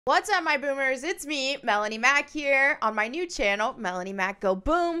What's up, my boomers? It's me, Melanie Mac, here on my new channel, Melanie Mac Go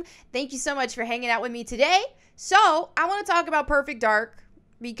Boom. Thank you so much for hanging out with me today. So, I want to talk about Perfect Dark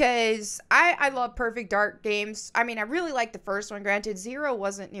because I love Perfect Dark games. I mean, I really like the first one. Granted, Zero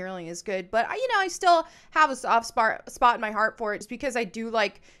wasn't nearly as good, but I still have a soft spot in my heart for it just because I do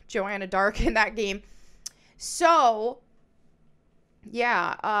like Joanna Dark in that game. So,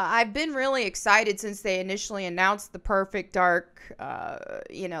 yeah, I've been really excited since they initially announced the Perfect Dark,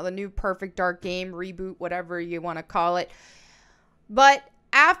 the new Perfect Dark game, reboot, whatever you want to call it. But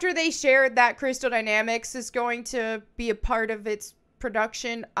after they shared that Crystal Dynamics is going to be a part of its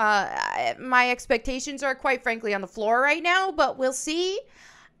production, my expectations are quite frankly on the floor right now, but we'll see.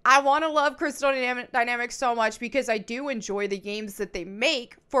 I want to love Crystal Dynamics so much because I do enjoy the games that they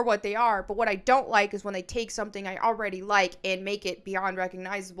make for what they are. But what I don't like is when they take something I already like and make it beyond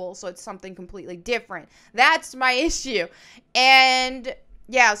recognizable so it's something completely different. That's my issue. And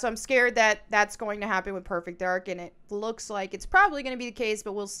yeah, so I'm scared that that's going to happen with Perfect Dark, and it looks like it's probably going to be the case,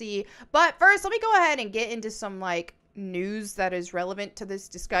 but we'll see. But first, let me go ahead and get into some news that is relevant to this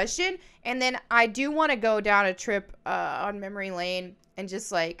discussion, and then I do want to go down a trip on memory lane and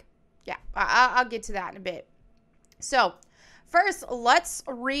just I'll get to that in a bit. So first, let's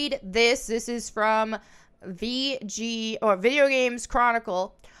read this. This is from VG or Video Games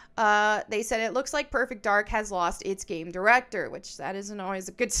Chronicle. They said it looks like Perfect Dark has lost its game director, which that isn't always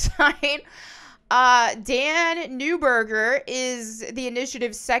a good sign. Dan Neuberger is the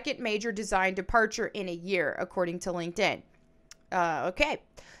initiative's second major design departure in a year, according to LinkedIn. Okay,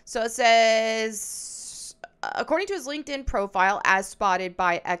 so it says, according to his LinkedIn profile, as spotted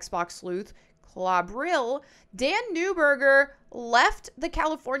by Xbox sleuth Clabril, Dan Neuberger left the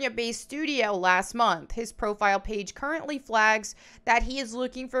California-based studio last month. His profile page currently flags that he is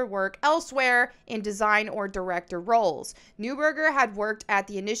looking for work elsewhere in design or director roles. Neuberger had worked at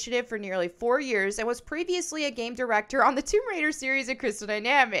the initiative for nearly 4 years and was previously a game director on the Tomb Raider series at Crystal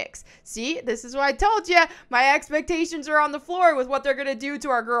Dynamics. See, this is what I told you. My expectations are on the floor with what they're going to do to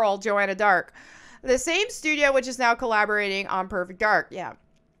our girl, Joanna Dark. The same studio which is now collaborating on Perfect Dark. Yeah.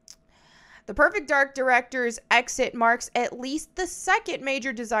 The Perfect Dark director's exit marks at least the second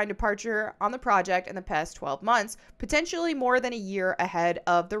major design departure on the project in the past 12 months, potentially more than a year ahead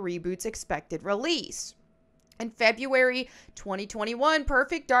of the reboot's expected release. In February 2021,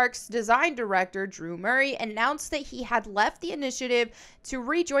 Perfect Dark's design director, Drew Murray, announced that he had left the initiative to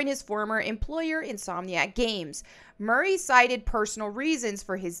rejoin his former employer, Insomniac Games. Murray cited personal reasons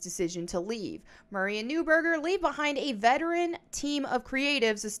for his decision to leave. Murray and Neuberger leave behind a veteran team of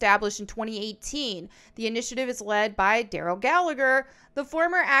creatives established in 2018. The initiative is led by Daryl Gallagher, the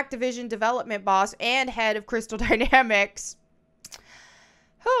former Activision development boss and head of Crystal Dynamics.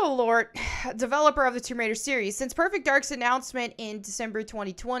 Oh, Lord. Developer of the Tomb Raider series. Since Perfect Dark's announcement in December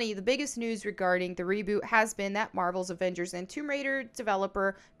 2020, the biggest news regarding the reboot has been that Marvel's Avengers and Tomb Raider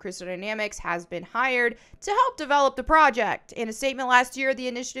developer Crystal Dynamics has been hired to help develop the project. In a statement last year, the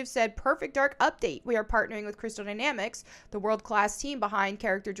initiative said, "Perfect Dark update. We are partnering with Crystal Dynamics, the world-class team behind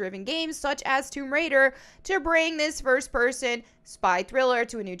character-driven games such as Tomb Raider, to bring this first-person spy thriller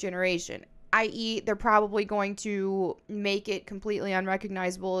to a new generation." i.e., they're probably going to make it completely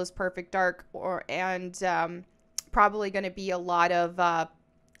unrecognizable as Perfect Dark, and probably going to be a lot of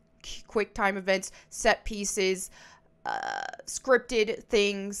quick time events, set pieces, scripted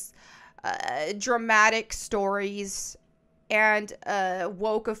things, dramatic stories, and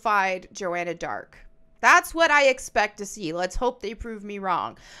wokeified Joanna Dark. That's what I expect to see. Let's hope they prove me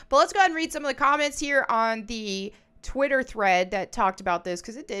wrong. But let's go ahead and read some of the comments here on the Twitter thread that talked about this,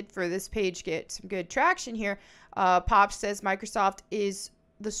 because it did for this page get some good traction here. Pop says Microsoft is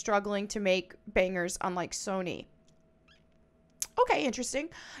struggling to make bangers unlike Sony. Okay, interesting.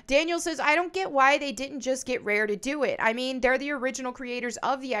 Daniel says, I don't get why they didn't just get Rare to do it. I mean, they're the original creators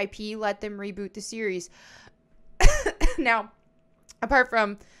of the IP. Let them reboot the series. Now, apart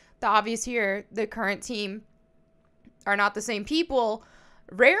from the obvious here, the current team are not the same people.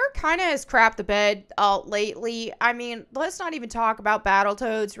 Rare kind of has crapped the bed lately. I mean, let's not even talk about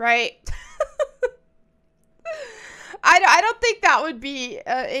Battletoads, right? I don't think that would be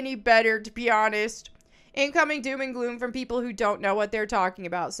any better, to be honest. Incoming doom and gloom from people who don't know what they're talking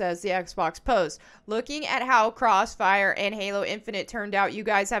about, says the Xbox Post. Looking at how Crossfire and Halo Infinite turned out, you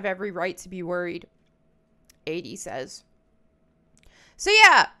guys have every right to be worried. 80 says. So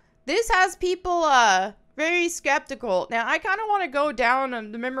yeah, this has people very skeptical. Now, I kind of want to go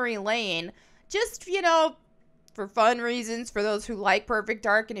down the memory lane, just, for fun reasons, for those who like Perfect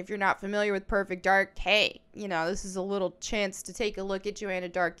Dark. And if you're not familiar with Perfect Dark, hey, this is a little chance to take a look at Joanna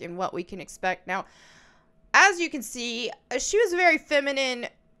Dark and what we can expect. Now, as you can see, she was a very feminine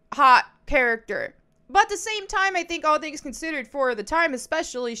hot character. But at the same time, I think all things considered for the time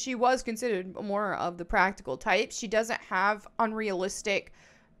especially, she was considered more of the practical type. She doesn't have unrealistic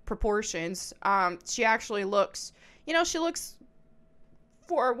proportions. She actually looks, she looks,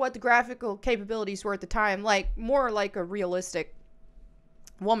 for what the graphical capabilities were at the time, like more like a realistic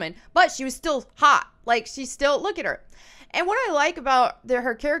woman. But she was still hot. Like, she's still, look at her. And what I like about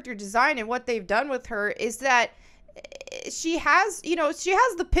her character design and what they've done with her is that she has, she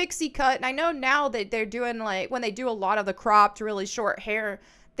has the pixie cut. And I know now that they're doing, like, when they do a lot of the cropped, really short hair,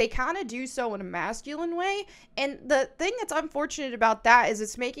 they kind of do so in a masculine way. And the thing that's unfortunate about that is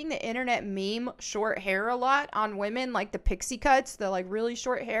it's making the internet meme short hair a lot on women, like the pixie cuts, the, like, really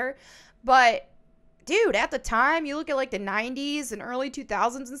short hair. But dude, at the time, you look at, like, the 90s and early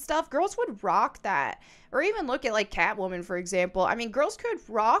 2000s and stuff, girls would rock that. Or even look at, like, Catwoman, for example. I mean, girls could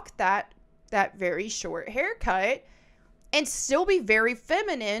rock that very short haircut and still be very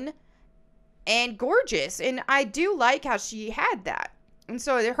feminine and gorgeous. And I do like how she had that. And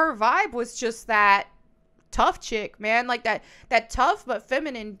so her vibe was just that tough chick, man. Like that tough but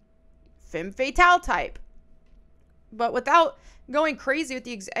feminine femme fatale type. But without going crazy with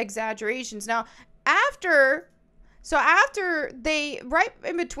the exaggerations. Now, after they, right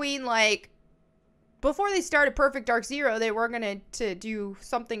in between, like, before they started Perfect Dark Zero, they were going to do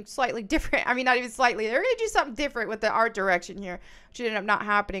something slightly different. I mean, not even slightly. They're going to do something different with the art direction here, which ended up not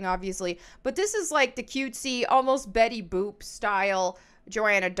happening, obviously. But this is like the cutesy, almost Betty Boop style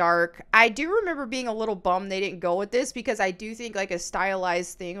Joanna Dark. I do remember being a little bummed they didn't go with this, because I do think, like, a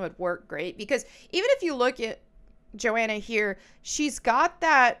stylized thing would work great. Because even if you look at Joanna here, she's got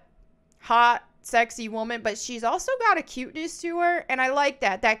that hot, sexy woman, but she's also got a cuteness to her, and I like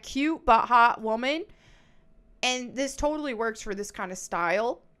that cute but hot woman. And this totally works for this kind of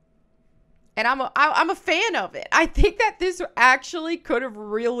style, and I'm a fan of it. I think that this actually could have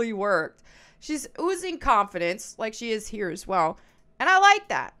really worked. She's oozing confidence, like she is here as well, and I like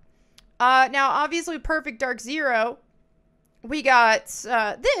that. Now, obviously, Perfect Dark Zero, we got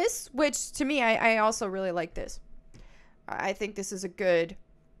this, which to me, I also really like this. I think this is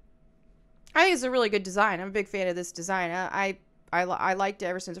I think it's a really good design. I'm a big fan of this design. I liked it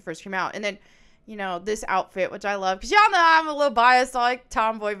ever since it first came out. And then, this outfit, which I love, because y'all know I'm a little biased. I like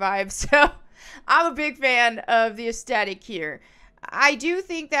tomboy vibes. So I'm a big fan of the aesthetic here. I do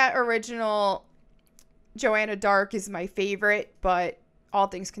think that original Joanna Dark is my favorite, but all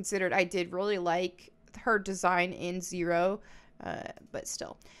things considered, I did really like her design in Zero. But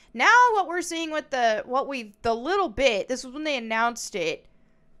still. Now what we're seeing with the little bit, this was when they announced it.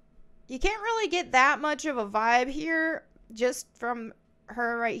 You can't really get that much of a vibe here just from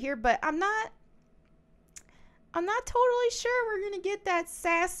her right here, but I'm not totally sure we're going to get that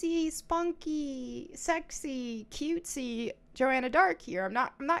sassy, spunky, sexy, cutesy Joanna Dark here. I'm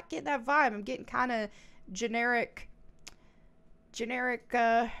not getting that vibe. I'm getting kind of generic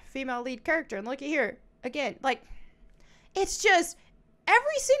female lead character. And look at here. Again, like, it's just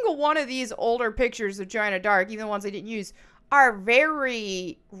every single one of these older pictures of Joanna Dark, even the ones they didn't use, are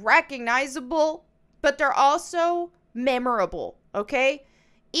very recognizable, but they're also memorable, okay?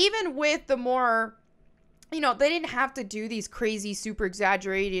 Even with the more, they didn't have to do these crazy, super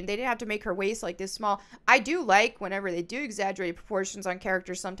exaggerating. They didn't have to make her waist like this small. I do like whenever they do exaggerate proportions on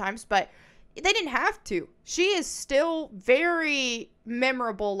characters sometimes, but they didn't have to. She is still very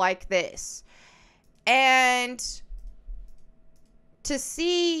memorable like this. And to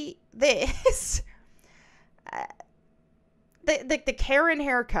see this... The Karen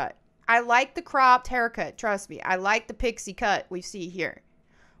haircut. I like the cropped haircut. Trust me. I like the pixie cut we see here.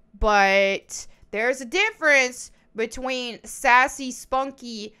 But there's a difference between sassy,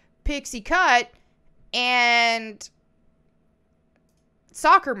 spunky pixie cut and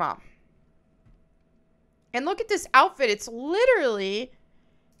soccer mom. And look at this outfit. It's literally...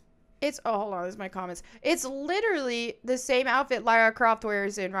 oh, hold on. There's my comments. It's literally the same outfit Lara Croft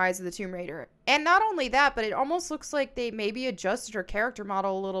wears in Rise of the Tomb Raider. And not only that, but it almost looks like they maybe adjusted her character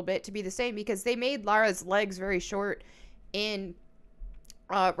model a little bit to be the same, because they made Lara's legs very short in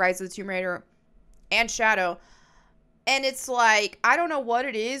Rise of the Tomb Raider and Shadow. And it's like, I don't know what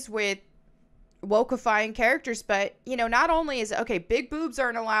it is with wokeifying characters, but, not only is it, okay, big boobs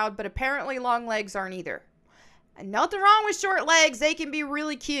aren't allowed, but apparently long legs aren't either. And nothing wrong with short legs. They can be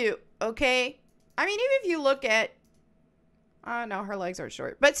really cute, okay? I mean, even if you look at... no, her legs aren't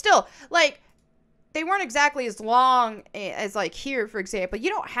short. But still, like, they weren't exactly as long as, like, here, for example. You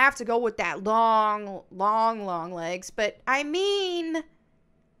don't have to go with that long legs. But, I mean...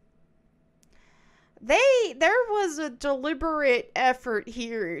 There was a deliberate effort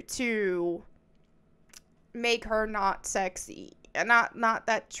here to make her not sexy. not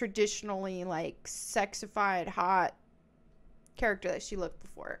that traditionally like sexified hot character that she looked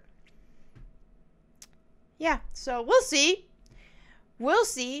before. Yeah, so we'll see. We'll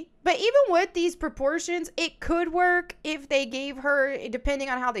see. But even with these proportions, it could work if they gave her, depending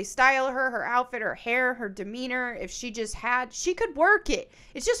on how they style her, her outfit, her hair, her demeanor, if she could work it.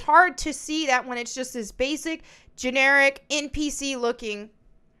 It's just hard to see that when it's just this basic, generic, NPC looking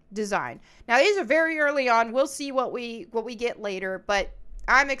design. Now, these are very early on. We'll see what we get later, but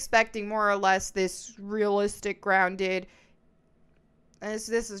I'm expecting more or less this realistic, grounded. This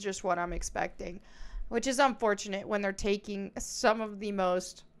is just what I'm expecting. Which is unfortunate when they're taking some of the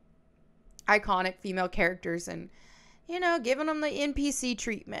most iconic female characters and, you know, giving them the NPC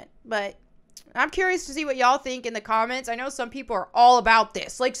treatment. But I'm curious to see what y'all think in the comments. I know some people are all about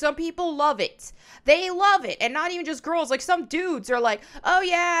this. Like, some people love it. They love it. And not even just girls. Like, some dudes are like, oh,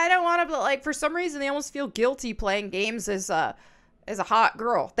 yeah, I don't want to, like, for some reason, they almost feel guilty playing games as a hot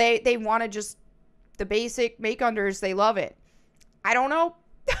girl. They want to just, the basic make-unders, they love it. I don't know.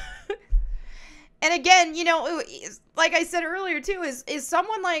 And again, you know, like I said earlier too, is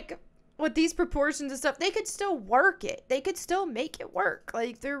someone like with these proportions and stuff, they could still work it. They could still make it work.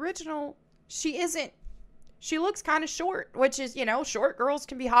 Like the original, she looks kind of short, which is, you know, short girls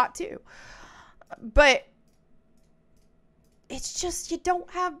can be hot too. But it's just, you don't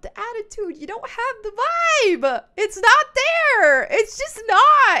have the attitude. You don't have the vibe. It's not there. It's just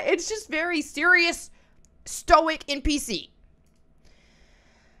not. It's just very serious, stoic NPC.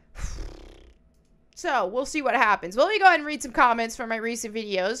 So, we'll see what happens. Well, let me go ahead and read some comments from my recent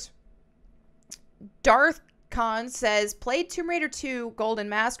videos. Darth Khan says, played Tomb Raider 2 Golden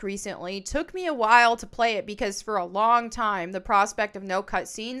Mask recently. Took me a while to play it because for a long time, the prospect of no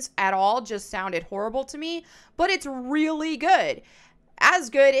cutscenes at all just sounded horrible to me. But it's really good. As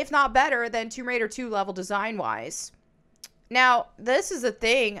good, if not better, than Tomb Raider 2 level design-wise. Now, this is the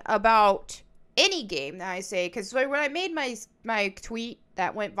thing about any game that I say, because when I made my tweet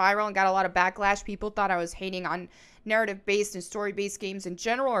that went viral and got a lot of backlash, people thought I was hating on narrative-based and story-based games in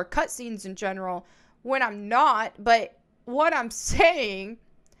general, or cutscenes in general, when I'm not. But what I'm saying,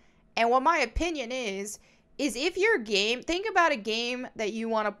 and what my opinion is if your game, think about a game that you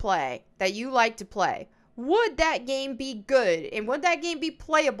want to play, that you like to play. Would that game be good? And would that game be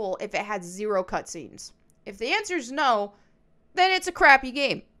playable if it had 0 cutscenes? If the answer is no, then it's a crappy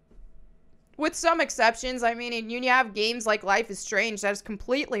game. With some exceptions, I mean, you have games like Life is Strange that is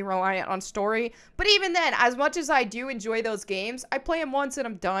completely reliant on story. But even then, as much as I do enjoy those games, I play them once and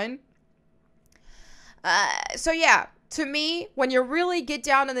I'm done. So yeah, to me, when you really get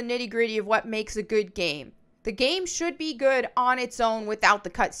down to the nitty-gritty of what makes a good game, the game should be good on its own without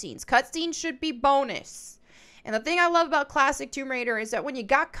the cutscenes. Cutscenes should be bonus. And the thing I love about classic Tomb Raider is that when you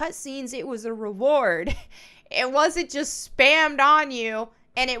got cutscenes, it was a reward. It wasn't just spammed on you.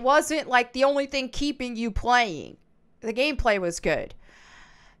 And it wasn't like the only thing keeping you playing. The gameplay was good.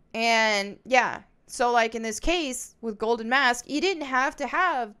 And yeah, so like in this case with Golden Mask, you didn't have to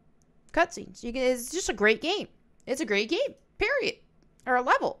have cutscenes. It's just a great game. It's a great game, period. Or a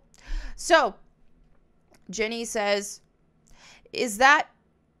level. So Jenny says, is that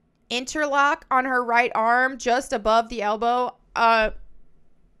interlock on her right arm just above the elbow? I'm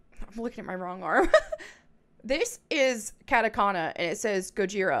looking at my wrong arm. This is katakana, and it says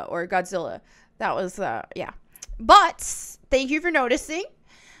Gojira or Godzilla. That was, yeah. But, thank you for noticing.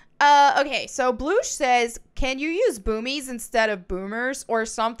 Okay, so Bloosh says, can you use boomies instead of boomers or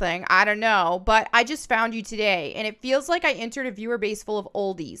something? I don't know, but I just found you today, and it feels like I entered a viewer base full of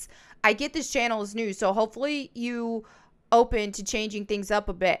oldies. I get this channel is new, so hopefully you open to changing things up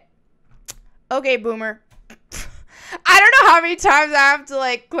a bit. Okay, boomer. I don't know how many times I have to,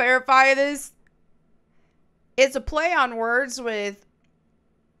 like, clarify this. It's a play on words with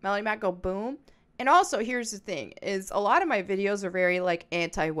Melanie Mac Go Boom. And also, here's the thing, is a lot of my videos are very, like,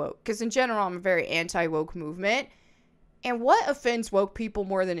 anti-woke. Because in general, I'm a very anti-woke movement. And what offends woke people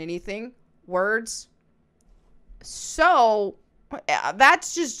more than anything? Words. So,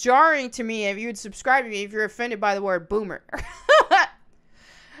 that's just jarring to me if you would subscribe to me if you're offended by the word boomer.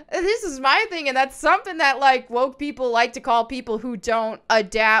 This is my thing, and that's something that, like, woke people like to call people who don't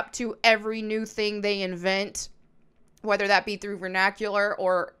adapt to every new thing they invent, whether that be through vernacular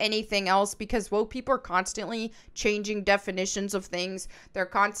or anything else, because woke people are constantly changing definitions of things. They're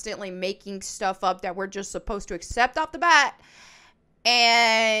constantly making stuff up that we're just supposed to accept off the bat,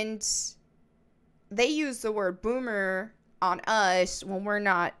 and they use the word boomer on us when we're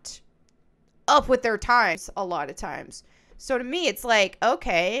not up with their times a lot of times. So to me, it's like,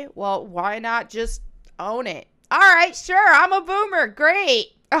 okay, well, why not just own it? All right, sure, I'm a boomer.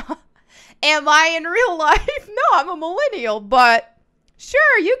 Great. Am I in real life? No, I'm a millennial, but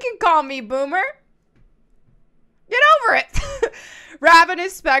sure, you can call me boomer. Get over it.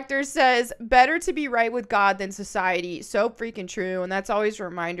 Ravenous Spectre says, better to be right with God than society. So freaking true. And that's always a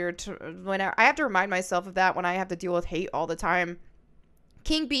reminder to when I have to remind myself of that when I have to deal with hate all the time.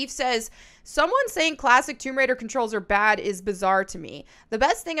 King Beef says, someone saying classic Tomb Raider controls are bad is bizarre to me. The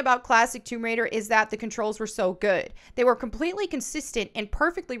best thing about classic Tomb Raider is that the controls were so good. They were completely consistent and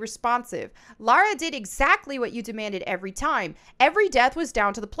perfectly responsive. Lara did exactly what you demanded every time. Every death was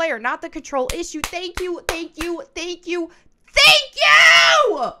down to the player, not the control issue. Thank you, thank you, thank you, thank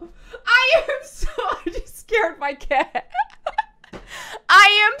you! I am so I just scared my cat.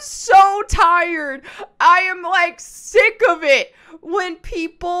 I am so tired. I am like sick of it when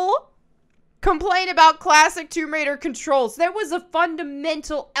people complain about classic Tomb Raider controls. That was a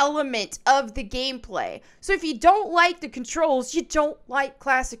fundamental element of the gameplay. So if you don't like the controls, you don't like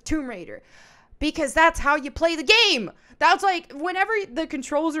classic Tomb Raider, because that's how you play the game. That's like whenever the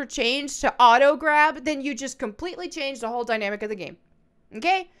controls are changed to auto grab, then you just completely change the whole dynamic of the game.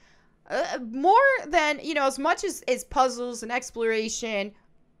 Okay? More than, you know, as much as puzzles and exploration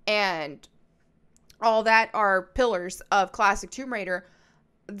and all that are pillars of classic Tomb Raider,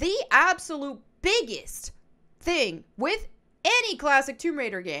 the absolute biggest thing with any classic Tomb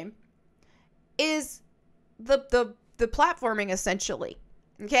Raider game is the platforming, essentially.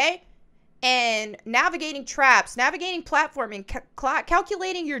 Okay? And navigating traps, navigating platforming,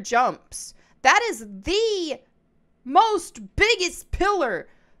 calculating your jumps. That is the most biggest pillar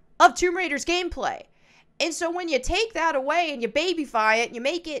of Tomb Raider's gameplay. And so when you take that away and you babyfy it, you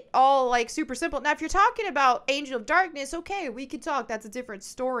make it all like super simple. Now, if you're talking about Angel of Darkness, okay, we could talk. That's a different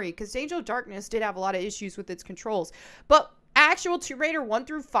story, because Angel of Darkness did have a lot of issues with its controls. But actual Tomb Raider 1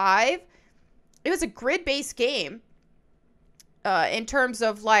 through 5, it was a grid-based game in terms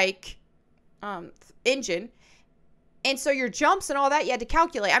of like engine. And so your jumps and all that, you had to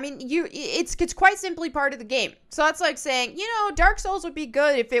calculate. I mean, it's quite simply part of the game. So that's like saying, you know, Dark Souls would be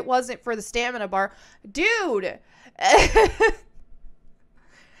good if it wasn't for the stamina bar. Dude.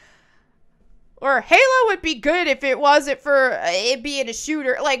 Or Halo would be good if it wasn't for it being a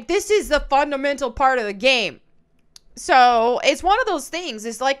shooter. Like, this is the fundamental part of the game. So it's one of those things.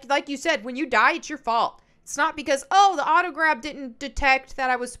 It's like you said, when you die, it's your fault. It's not because, oh, the auto grab didn't detect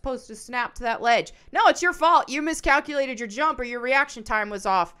that I was supposed to snap to that ledge. No, it's your fault. You miscalculated your jump, or your reaction time was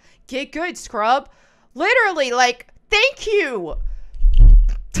off. Get good, scrub. Literally, like, thank you.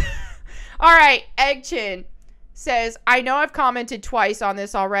 All right, Egg Chin says, I know I've commented twice on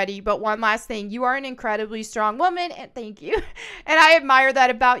this already, but one last thing. You are an incredibly strong woman, and thank you. And I admire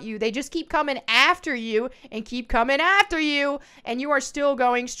that about you. They just keep coming after you and keep coming after you, and you are still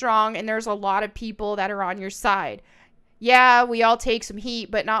going strong, and there's a lot of people that are on your side. Yeah, we all take some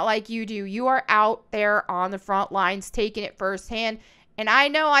heat, but not like you do. You are out there on the front lines taking it firsthand, and I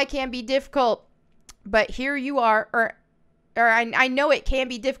know I can be difficult, but here you are, I know it can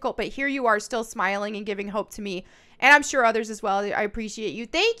be difficult, but here you are still smiling and giving hope to me. And I'm sure others as well. I appreciate you.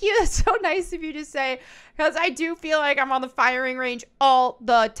 Thank you. That's so nice of you to say, because I do feel like I'm on the firing range all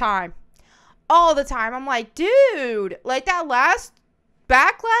the time. All the time. I'm like, dude, like that last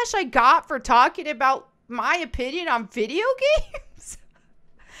backlash I got for talking about my opinion on video games.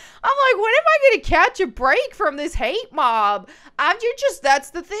 I'm like, when am I going to catch a break from this hate mob?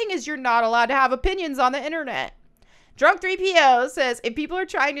 That's the thing, is you're not allowed to have opinions on the internet. Drunk 3PO says, if people are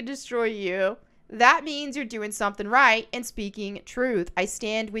trying to destroy you, that means you're doing something right and speaking truth. I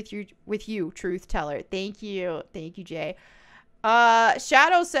stand with you, truth teller. Thank you. Thank you, Jay.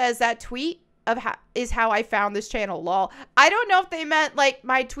 Shadow says, that tweet is how I found this channel, lol. I don't know if they meant like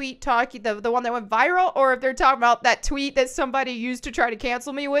my tweet talking, the one that went viral, or if they're talking about that tweet that somebody used to try to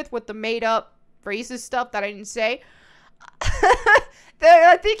cancel me with the made up racist stuff that I didn't say.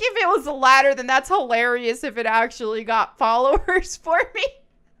 I think if it was the latter, then that's hilarious if it actually got followers for me.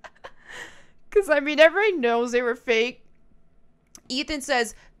 Because, I mean, everybody knows they were fake. Ethan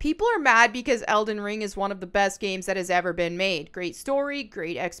says, people are mad because Elden Ring is one of the best games that has ever been made. Great story,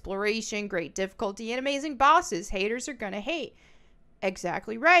 great exploration, great difficulty, and amazing bosses. Haters are gonna hate.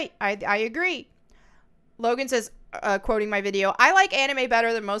 Exactly right. I agree. Logan says, quoting my video, I like anime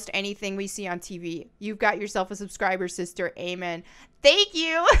better than most anything we see on TV. You've got yourself a subscriber, sister. Amen. Thank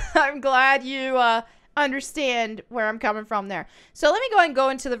you. I'm glad you understand where I'm coming from there. So let me go ahead and go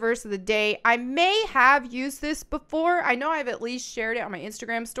into the verse of the day. I may have used this before. I know I've at least shared it on my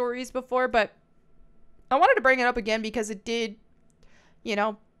Instagram stories before, but I wanted to bring it up again because it did, you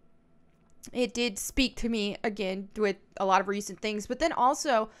know, it did speak to me again with a lot of recent things. But then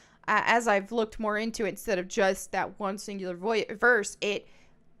also, as I've looked more into it, instead of just that one singular verse, it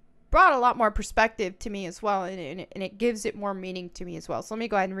brought a lot more perspective to me as well, and it gives it more meaning to me as well. So let me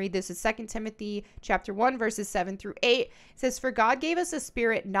go ahead and read this. It's 2 Timothy chapter 1, verses 7 through 8. It says, "For God gave us a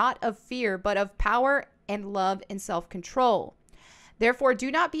spirit not of fear, but of power and love and self-control. Therefore,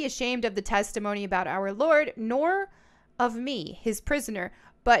 do not be ashamed of the testimony about our Lord, nor of me, his prisoner,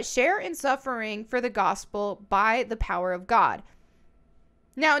 but share in suffering for the gospel by the power of God."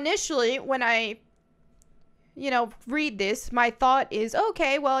 Now, initially, when I read this, my thought is,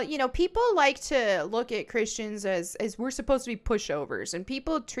 okay, well, people like to look at Christians as we're supposed to be pushovers, and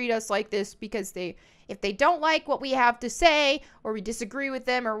people treat us like this because if they don't like what we have to say, or we disagree with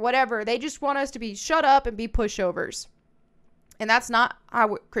them or whatever, they just want us to be shut up and be pushovers. And that's not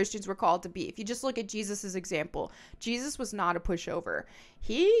how Christians were called to be. If you just look at Jesus's example, Jesus was not a pushover.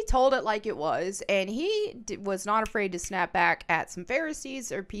 He told it like it was, and he was not afraid to snap back at some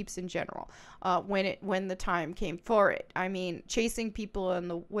Pharisees or peeps in general when the time came for it. I mean, chasing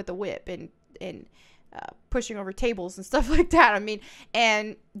people with a whip and pushing over tables and stuff like that. I mean,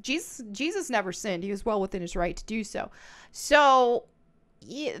 and Jesus never sinned. He was well within his right to do so. So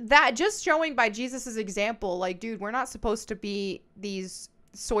that just showing by Jesus's example, like, dude, we're not supposed to be these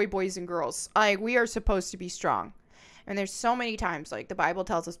soy boys and girls. Like, we are supposed to be strong. And there's so many times, like, the Bible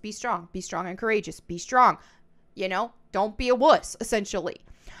tells us, be strong and courageous, be strong, don't be a wuss, essentially.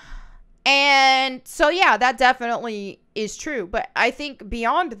 And so, yeah, that definitely is true. But I think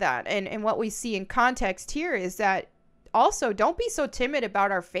beyond that, and what we see in context here is that also don't be so timid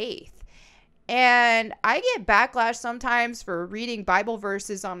about our faith. And I get backlash sometimes for reading Bible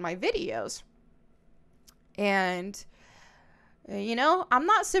verses on my videos. And, I'm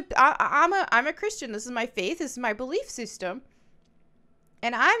a Christian. This is my faith. This is my belief system.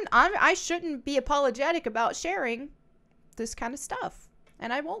 And I shouldn't be apologetic about sharing this kind of stuff.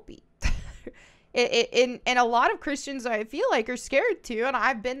 And I won't be. And a lot of Christians, I feel like, are scared to. And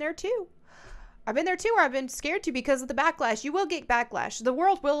I've been there too. Where I've been scared to because of the backlash. You will get backlash. The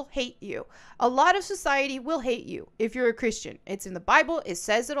world will hate you. A lot of society will hate you if you're a Christian. It's in the Bible. It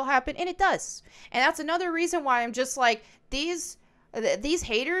says it'll happen, and it does. And that's another reason why I'm just like, these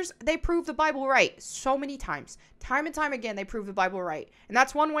haters, they prove the Bible right so many times. Time and time again, they prove the Bible right. And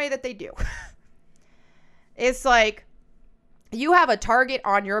that's one way that they do. It's like, you have a target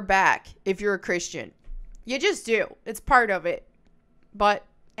on your back if you're a Christian. You just do. It's part of it. But,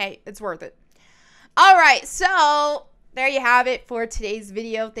 hey, it's worth it. All right, so there you have it for today's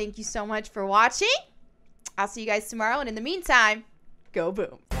video. Thank you so much for watching. I'll see you guys tomorrow. And in the meantime, go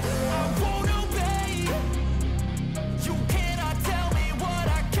boom.